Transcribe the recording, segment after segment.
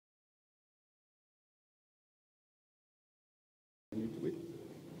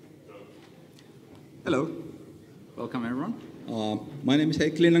Hello. Welcome, everyone. My name is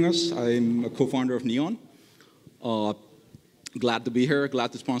Heikki Linnakangas. I'm a co-founder of Neon. Glad to be here,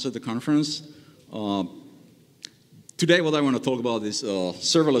 glad to sponsor the conference. Today what I want to talk about is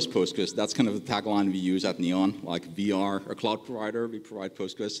serverless Postgres. That's kind of the tagline we use at Neon. Like we are a cloud provider, we provide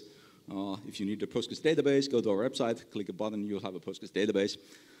Postgres. If you need a Postgres database, go to our website, click a button, you'll have a Postgres database.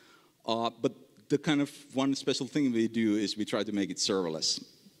 But the kind of one special thing we do is we try to make it serverless.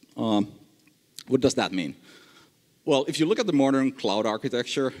 What does that mean? Well, if you look at the modern cloud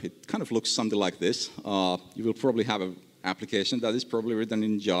architecture, it kind of looks something like this. You will probably have an application that is probably written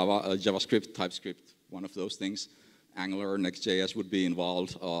in Java, JavaScript, TypeScript, one of those things. Angular, Next.js would be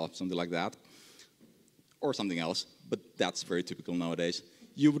involved, something like that. Or something else, but that's very typical nowadays.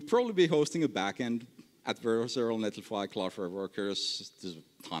 You would probably be hosting a backend at Verisure, Netlify, Cloudflare Workers. There's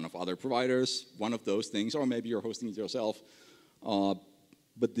a ton of other providers, one of those things, or maybe you're hosting it yourself.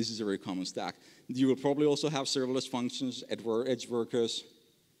 But this is a very common stack. You will probably also have serverless functions, edge workers.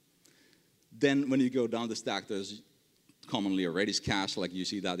 Then when you go down the stack, there's commonly a Redis cache, like you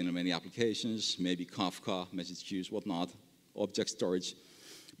see that in many applications, maybe Kafka, message queues, whatnot, object storage.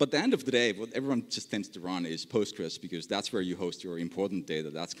 But at the end of the day, what everyone just tends to run is Postgres, because that's where you host your important data.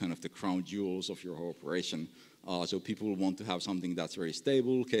 That's kind of the crown jewels of your whole operation. So people want to have something that's very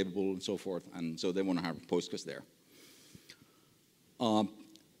stable, capable, and so forth, and so they want to have Postgres there.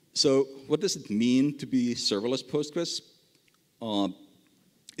 So what does it mean to be serverless Postgres?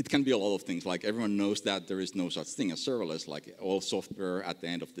 It can be a lot of things. Like everyone knows that there is no such thing as serverless. Like all software at the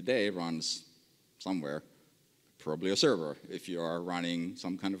end of the day runs somewhere, probably a server. If you are running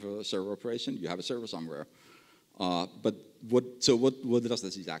some kind of a server operation, you have a server somewhere. But what does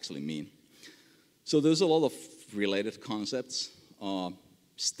this actually mean? So there's a lot of related concepts.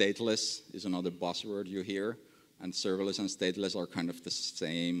 Stateless is another buzzword you hear. And serverless and stateless are kind of the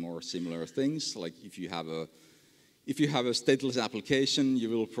same or similar things. Like if you have a stateless application, you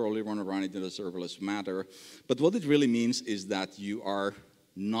will probably want to run it in a serverless manner. But what it really means is that you are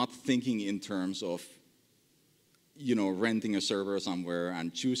not thinking in terms of, renting a server somewhere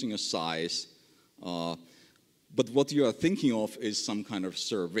and choosing a size. But what you are thinking of is some kind of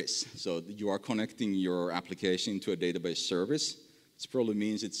service. So you are connecting your application to a database service. This probably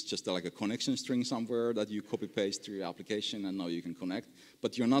means it's just like a connection string somewhere that you copy-paste to your application and now you can connect.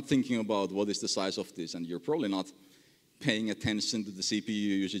 But you're not thinking about what is the size of this, and you're probably not paying attention to the CPU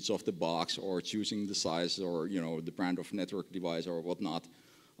usage of the box or choosing the size or the brand of network device or whatnot.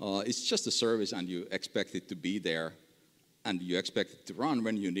 It's just a service and you expect it to be there and you expect it to run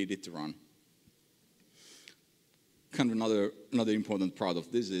when you need it to run. Kind of another important part of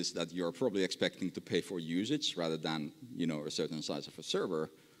this is that you're probably expecting to pay for usage rather than a certain size of a server.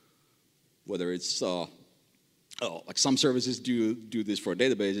 Whether it's like some services do this for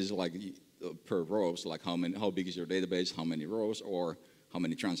databases, like per rows, like how big is your database, how many rows, or how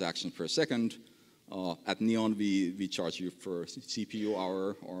many transactions per second. At Neon, we charge you for CPU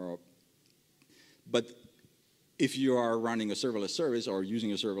hour, but if you are running a serverless service or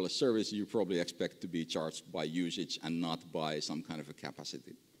using a serverless service, you probably expect to be charged by usage and not by some kind of a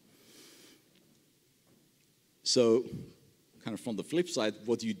capacity. So kind of from the flip side,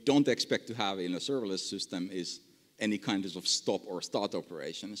 what you don't expect to have in a serverless system is any kinds of stop or start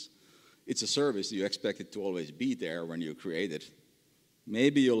operations. It's a service, you expect it to always be there when you create it.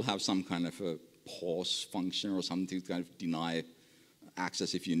 Maybe you'll have some kind of a pause function or something to kind of deny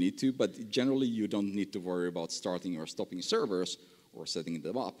access if you need to, but generally you don't need to worry about starting or stopping servers or setting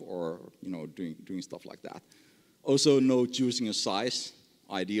them up or doing stuff like that. Also, no choosing a size.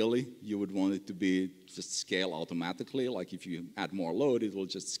 Ideally, you would want it to be just scale automatically. Like if you add more load, it will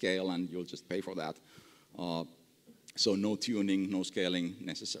just scale and you'll just pay for that. So no tuning, no scaling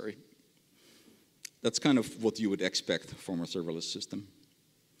necessary. That's kind of what you would expect from a serverless system.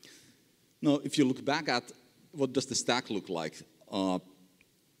 Now, if you look back at what does the stack look like,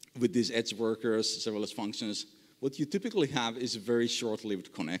 with these edge workers, serverless functions, what you typically have is very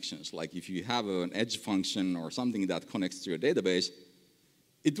short-lived connections. Like if you have an edge function or something that connects to your database,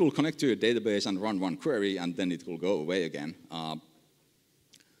 it will connect to your database and run one query, and then it will go away again.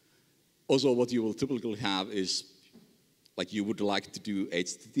 Also, what you will typically have is, like you would like to do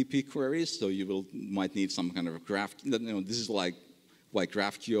HTTP queries, so you might need some kind of a graph. This is like why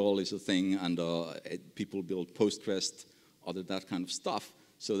GraphQL is a thing, and people build Postgres, that kind of stuff,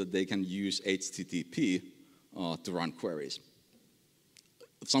 so that they can use HTTP to run queries.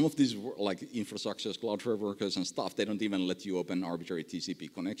 Some of these, like infrastructures, Cloudflare Workers and stuff, they don't even let you open arbitrary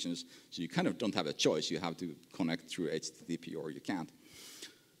TCP connections, so you kind of don't have a choice. You have to connect through HTTP or you can't.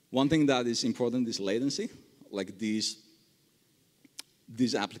 One thing that is important is latency. Like these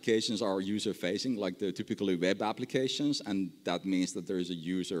these applications are user-facing, like they're typically web applications, and that means that there is a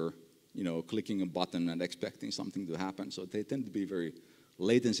user, clicking a button and expecting something to happen. So they tend to be very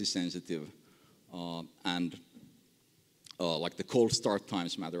latency sensitive, and like the cold start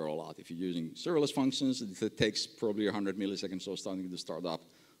times matter a lot. If you're using serverless functions, it takes probably 100 milliseconds or something to start up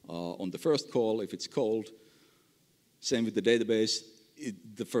on the first call if it's cold. Same with the database.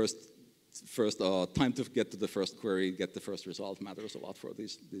 The first time to get to the first query, get the first result matters a lot for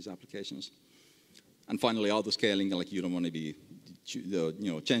these applications. And finally, auto-scaling, like you don't want to be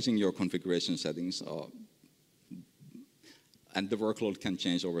changing your configuration settings, and the workload can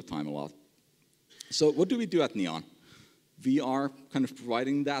change over time a lot. So what do we do at Neon? We are kind of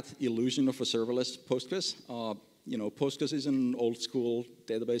providing that illusion of a serverless Postgres. Postgres is an old-school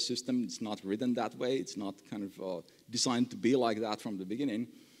database system. It's not written that way. It's not kind of designed to be like that from the beginning.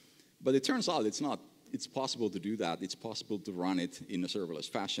 But it turns out it's possible to do that. It's possible to run it in a serverless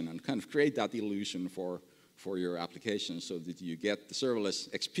fashion and kind of create that illusion for your application so that you get the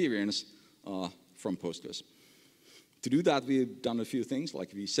serverless experience from Postgres. To do that, we've done a few things.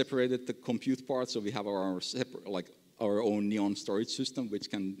 Like we separated the compute part, so we have our own Neon storage system, which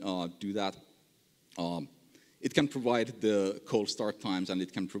can do that. It can provide the cold start times, and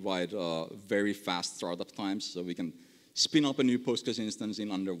it can provide very fast startup times. So we can spin up a new Postgres instance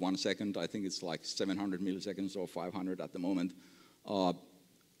in under 1 second. I think it's like 700 milliseconds or 500 at the moment,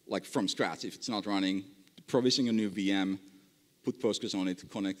 like from scratch. If it's not running, provision a new VM, put Postgres on it,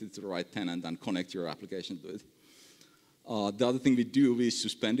 connect it to the right tenant, and connect your application to it. The other thing we do is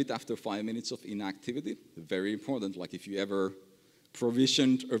suspend it after 5 minutes of inactivity. Very important. Like if you ever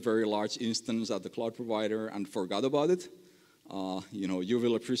provisioned a very large instance at the cloud provider and forgot about it, you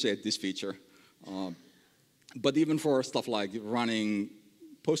will appreciate this feature. But even for stuff like running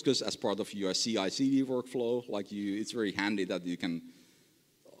Postgres as part of your CI/CD workflow, it's very handy that you can.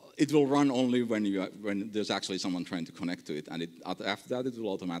 It will run only when there's actually someone trying to connect to it, and after that it will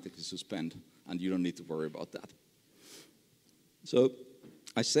automatically suspend, and you don't need to worry about that. So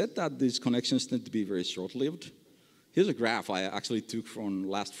I said that these connections tend to be very short-lived. Here's a graph I actually took from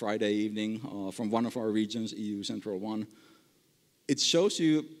last Friday evening from one of our regions, EU Central 1. It shows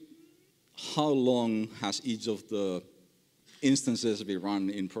you how long has each of the instances we run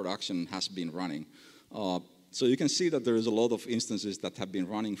in production has been running. So you can see that there is a lot of instances that have been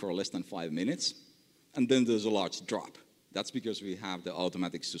running for less than 5 minutes, and then there's a large drop. That's because we have the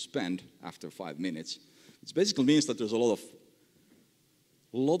automatic suspend after 5 minutes. It basically means that there's a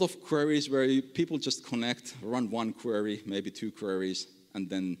lot of queries where people just connect, run one query, maybe 2 queries, and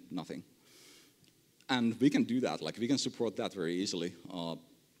then nothing. And we can do that. Like we can support that very easily.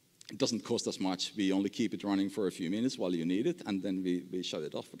 It doesn't cost us much. We only keep it running for a few minutes while you need it, and then we shut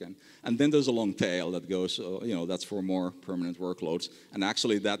it off again. And then there's a long tail that goes, that's for more permanent workloads. And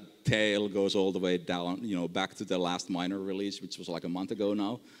actually that tail goes all the way down, back to the last minor release, which was like a month ago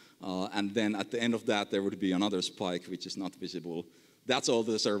now. And then at the end of that, there would be another spike, which is not visible. That's all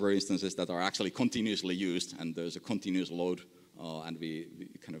the server instances that are actually continuously used, and there's a continuous load, and we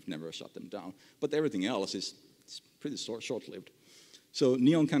kind of never shut them down. But everything else is pretty short-lived. So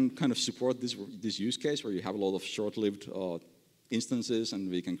Neon can kind of support this use case where you have a lot of short-lived instances, and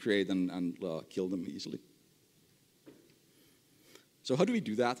we can create and kill them easily. So how do we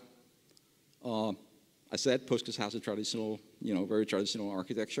do that? I said Postgres has a traditional, very traditional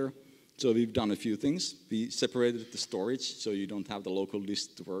architecture. So we've done a few things. We separated the storage, so you don't have the local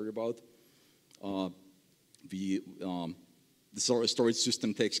disk to worry about. The storage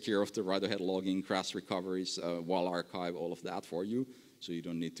system takes care of the write-ahead logging, crash recoveries, while archive, all of that for you. So you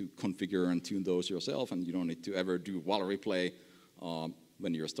don't need to configure and tune those yourself, and you don't need to ever do while replay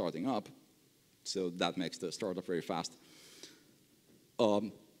when you're starting up. So that makes the startup very fast.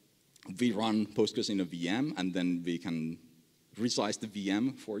 We run Postgres in a VM, and then we can resize the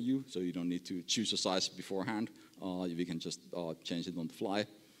VM for you, so you don't need to choose a size beforehand. We can just change it on the fly.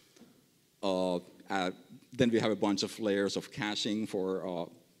 Then we have a bunch of layers of caching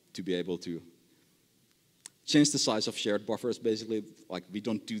to be able to change the size of shared buffers, basically. Like we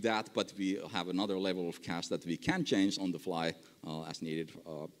don't do that, but we have another level of cache that we can change on the fly as needed.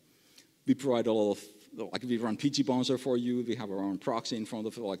 We provide a lot of, we run pgbouncer for you. We have our own proxy in front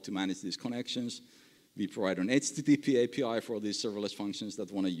of it, to manage these connections. We provide an HTTP API for these serverless functions that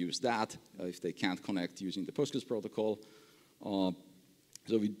want to use that if they can't connect using the Postgres protocol.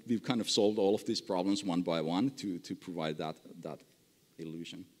 So we've kind of solved all of these problems one by one to provide that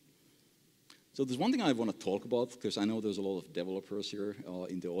illusion. So there's one thing I want to talk about, because I know there's a lot of developers here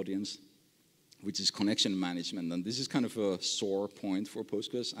in the audience, which is connection management. And this is kind of a sore point for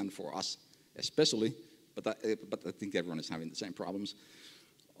Postgres and for us especially, but I think everyone is having the same problems.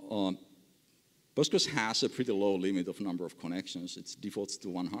 Postgres has a pretty low limit of number of connections. It defaults to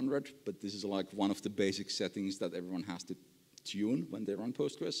 100, but this is like one of the basic settings that everyone has to tune when they run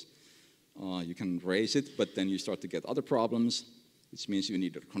Postgres. You can raise it, but then you start to get other problems, which means you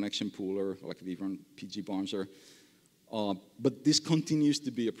need a connection pooler, like we run pgbouncer. But this continues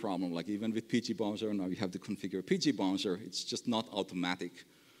to be a problem. Like even with pgbouncer, now you have to configure pgbouncer. It's just not automatic.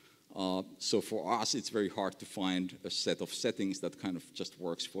 So for us, it's very hard to find a set of settings that kind of just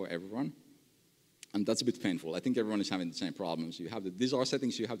works for everyone. And that's a bit painful. I think everyone is having the same problems. These are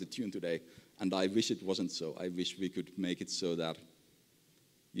settings you have to tune today, and I wish it wasn't so. I wish we could make it so that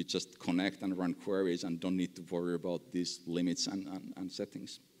you just connect and run queries and don't need to worry about these limits and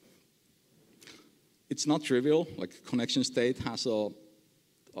settings. It's not trivial. Like connection state has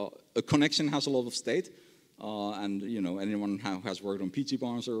a connection has a lot of state, and anyone who has worked on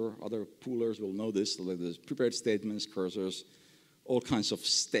pgbouncer or other poolers will know this. So there's prepared statements, cursors, all kinds of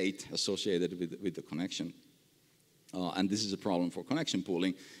state associated with the connection. And this is a problem for connection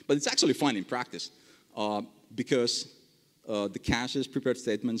pooling. But it's actually fine in practice because the caches, prepared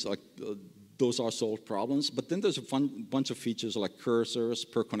statements, those are solved problems. But then there's a bunch of features like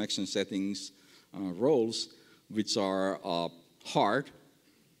cursors, per connection settings, roles, which are hard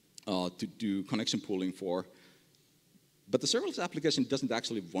to do connection pooling for. But the serverless application doesn't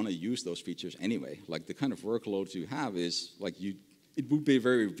actually want to use those features anyway. Like the kind of workloads you have is like it would be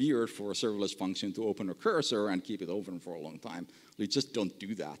very weird for a serverless function to open a cursor and keep it open for a long time. We just don't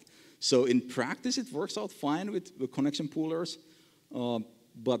do that. So in practice, it works out fine with connection poolers.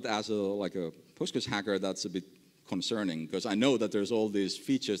 But as a Postgres hacker, that's a bit concerning because I know that there's all these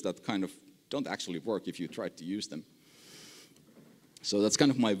features that kind of don't actually work if you try to use them. So that's kind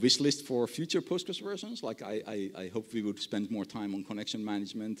of my wish list for future Postgres versions. Like I hope we would spend more time on connection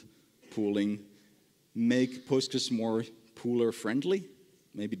management, pooling, make Postgres more pooler friendly,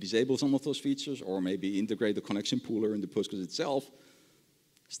 maybe disable some of those features, or maybe integrate the connection pooler into Postgres itself,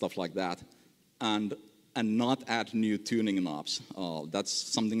 stuff like that, and not add new tuning knobs. That's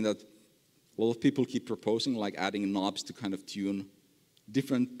something that a lot of people keep proposing, like adding knobs to kind of tune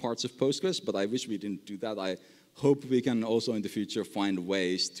different parts of Postgres, but I wish we didn't do that. I hope we can also in the future find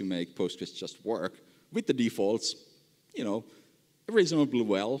ways to make Postgres just work with the defaults, reasonably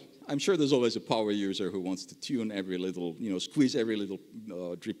well. I'm sure there's always a power user who wants to tune every little, squeeze every little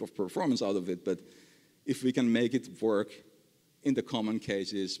drip of performance out of it, but if we can make it work in the common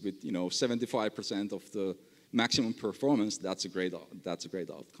cases with, 75% of the maximum performance, that's a great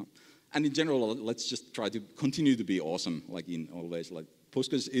outcome. And in general, let's just try to continue to be awesome, like in all ways. Like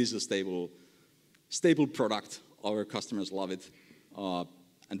Postgres is a stable product. Our customers love it,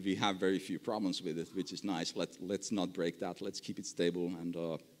 and we have very few problems with it, which is nice. Let's not break that. Let's keep it stable and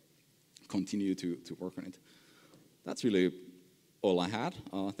continue to work on it. That's really all I had.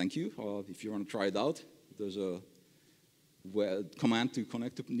 Thank you. If you want to try it out, there's a command to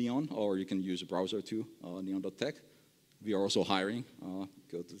connect to Neon, or you can use a browser too, neon.tech. We are also hiring.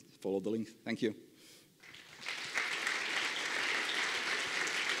 Go to follow the link. Thank you.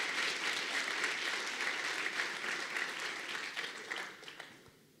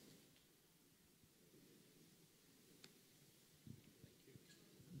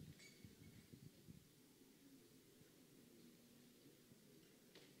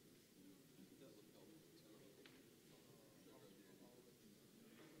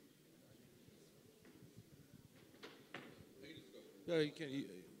 No, you can't.